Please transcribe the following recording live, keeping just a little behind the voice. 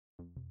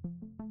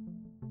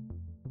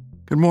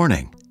Good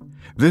morning.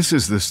 This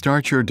is the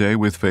Start Your Day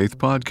with Faith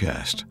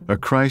podcast, a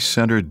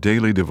Christ-centered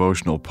daily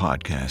devotional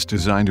podcast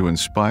designed to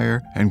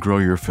inspire and grow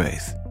your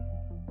faith.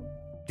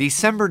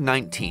 December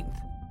 19th,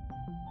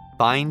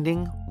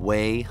 Finding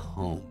Way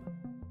Home.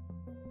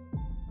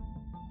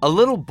 A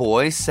little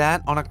boy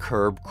sat on a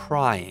curb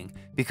crying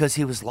because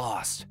he was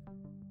lost.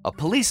 A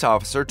police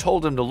officer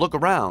told him to look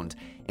around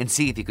and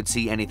see if he could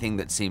see anything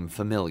that seemed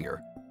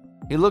familiar.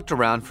 He looked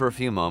around for a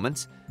few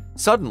moments.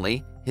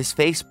 Suddenly, his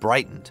face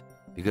brightened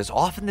because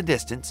off in the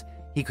distance,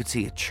 he could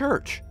see a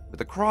church with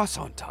a cross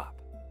on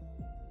top.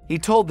 He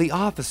told the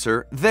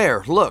officer,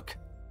 "There, look,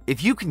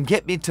 if you can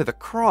get me to the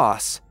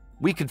cross,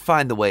 we could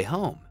find the way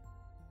home."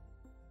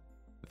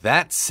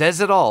 That says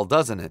it all,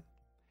 doesn't it?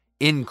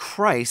 In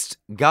Christ,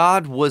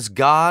 God was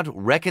God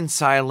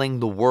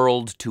reconciling the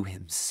world to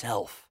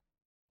himself.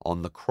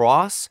 On the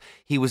cross,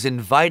 he was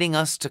inviting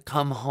us to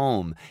come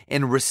home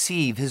and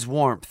receive his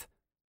warmth.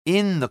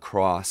 In the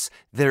cross,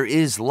 there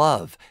is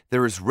love,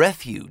 there is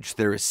refuge,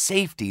 there is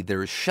safety,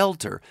 there is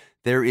shelter,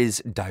 there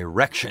is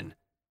direction,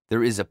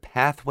 there is a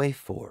pathway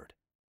forward.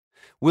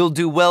 We'll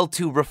do well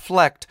to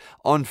reflect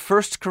on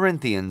 1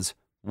 Corinthians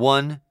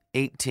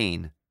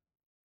 1:18.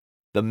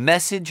 The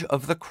message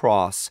of the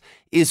cross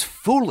is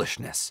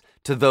foolishness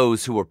to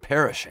those who are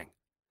perishing,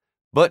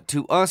 but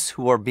to us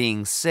who are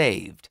being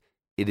saved,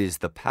 it is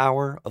the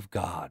power of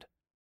God.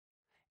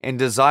 And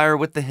desire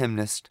with the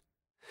hymnist,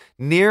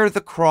 near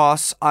the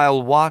cross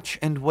I'll watch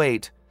and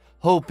wait,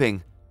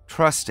 hoping,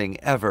 trusting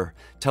ever,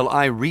 till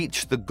I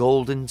reach the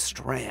golden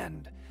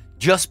strand.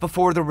 Just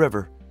before the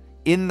river,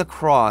 in the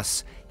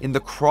cross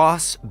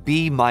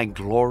be my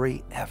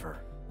glory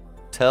ever.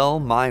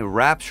 Till my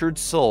raptured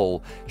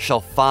soul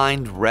shall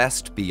find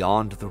rest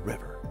beyond the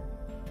river.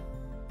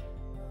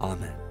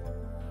 Amen.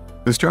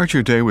 The Start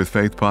Your Day with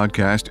Faith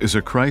podcast is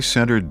a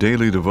Christ-centered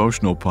daily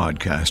devotional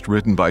podcast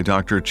written by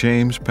Dr.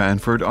 James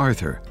Panford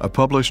Arthur, a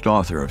published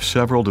author of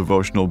several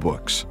devotional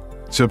books.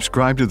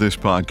 Subscribe to this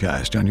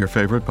podcast on your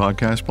favorite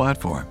podcast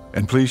platform,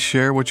 and please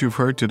share what you've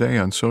heard today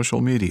on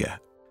social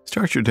media.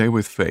 Start your day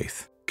with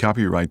faith.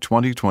 Copyright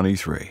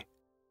 2023.